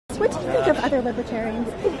What do you think of other libertarians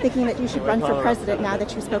thinking that you should run for president now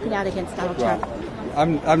that you've spoken out against Donald Trump?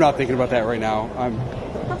 I'm not thinking about that right now. I'm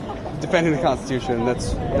defending the Constitution.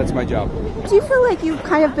 That's my job. Do you feel like you've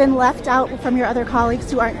kind of been left out from your other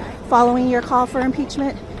colleagues who aren't following your call for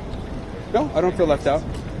impeachment? No, I don't feel left out.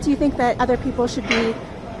 Do you think that other people should be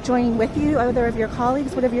joining with you, other of your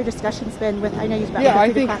colleagues? What have your discussions been with? I know you've got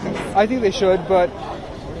I think they should, but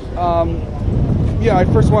I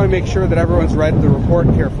first want to make sure that everyone's read the report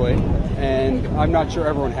carefully, and I'm not sure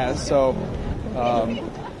everyone has. So,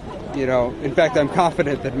 in fact, I'm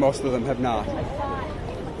confident that most of them have not.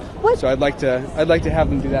 So I'd like to have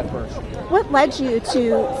them do that first. What led you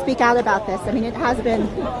to speak out about this? I mean, it has been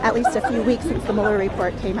at least a few weeks since the Mueller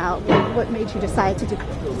report came out. What made you decide to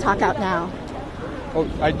talk out now? Oh,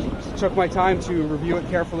 I took my time to review it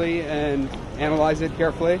carefully and analyze it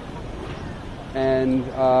carefully, and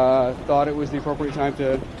thought it was the appropriate time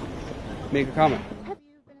to make a comment.